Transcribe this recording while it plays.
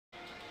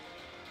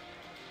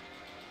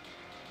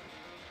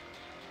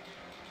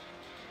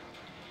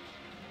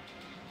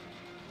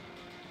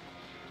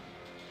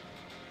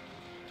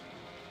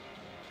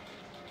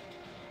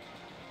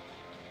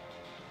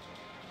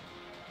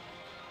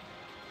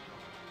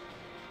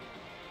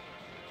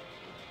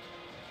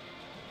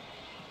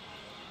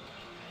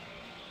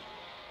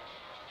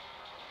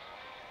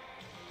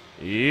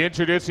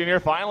Introducing your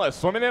finalists,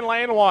 swimming in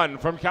lane 1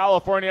 from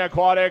California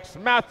Aquatics,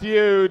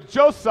 Matthew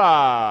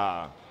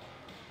Josa.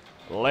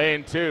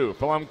 Lane 2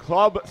 from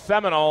Club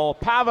Seminole,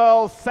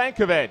 Pavel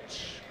Sankovic.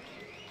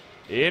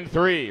 In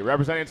 3,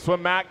 representing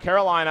Swim Mat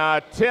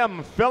Carolina,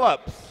 Tim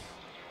Phillips.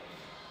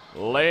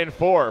 Lane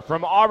 4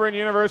 from Auburn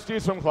University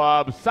Swim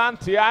Club,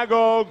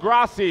 Santiago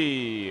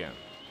Grassi.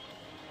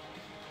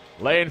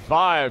 Lane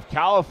 5,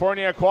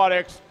 California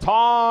Aquatics,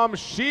 Tom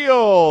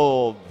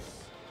Shields.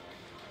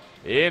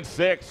 In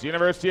 6,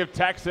 University of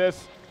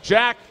Texas,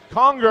 Jack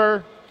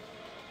Conger.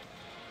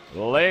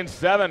 Lane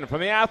 7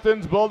 from the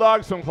Athens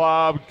Bulldog Swim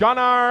Club,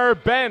 Gunnar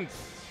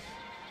Bentz.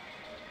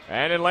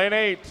 And in lane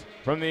 8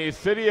 from the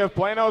City of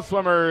Plano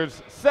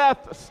Swimmers,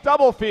 Seth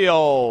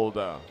Stubblefield.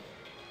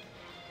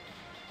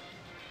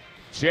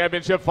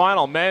 Championship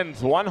final,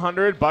 men's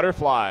 100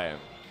 butterfly.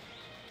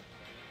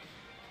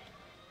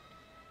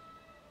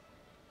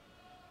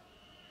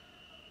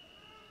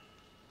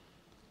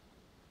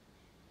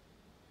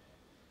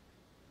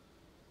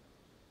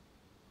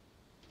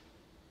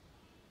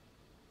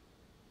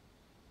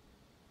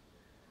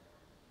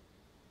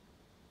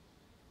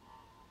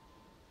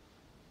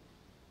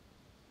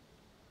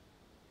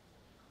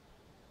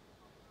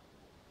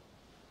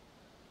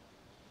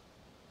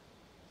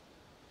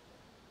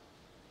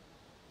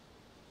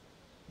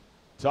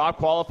 Top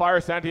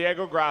qualifier,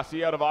 Santiago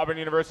Grassi out of Auburn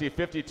University,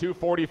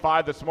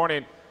 52.45 this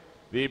morning.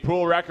 The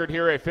pool record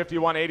here, a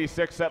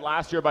 51.86 set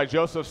last year by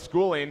Joseph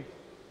Schooling.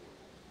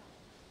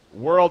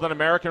 World and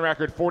American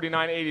record,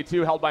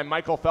 49.82, held by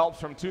Michael Phelps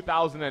from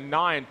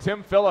 2009.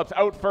 Tim Phillips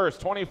out first,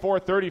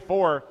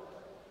 24.34,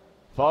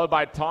 followed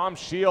by Tom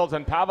Shields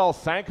and Pavel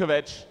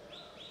Sankovic.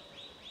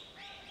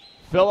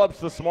 Phillips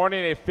this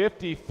morning, a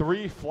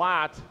 53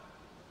 flat.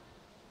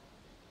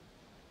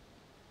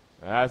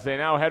 As they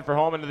now head for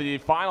home into the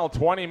final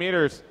 20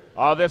 meters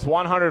of this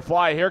 100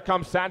 fly. Here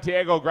comes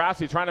Santiago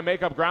Grassi trying to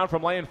make up ground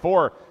from lane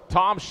 4.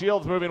 Tom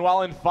Shields moving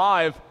well in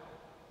 5.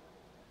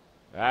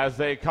 As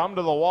they come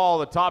to the wall,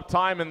 the top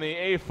time in the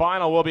A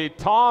final will be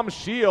Tom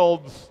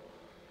Shields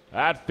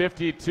at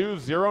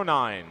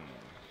 52.09.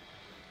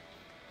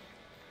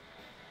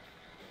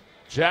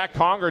 Jack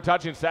Conger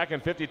touching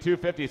second,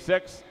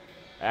 52.56.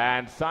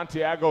 And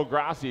Santiago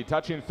Grassi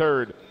touching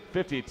third,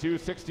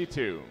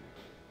 52.62.